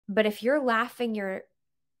But if you're laughing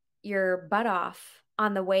your butt off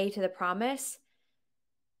on the way to the promise,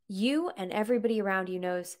 you and everybody around you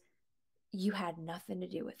knows you had nothing to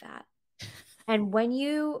do with that. And when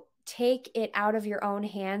you take it out of your own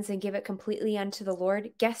hands and give it completely unto the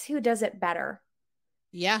Lord, guess who does it better?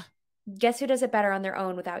 Yeah. Guess who does it better on their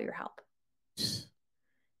own without your help?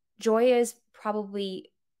 Joy is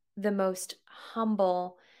probably the most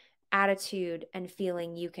humble attitude and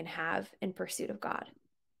feeling you can have in pursuit of God.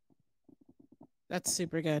 That's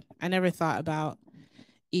super good. I never thought about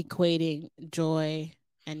equating joy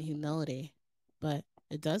and humility, but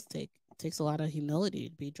it takes a lot of humility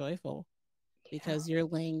to be joyful, because you're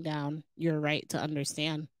laying down your right to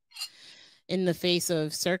understand in the face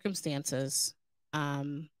of circumstances,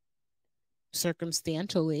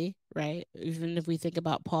 circumstantially, right? Even if we think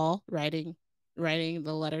about Paul writing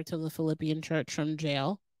the letter to the Philippian church from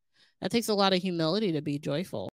jail, that takes a lot of humility to be joyful.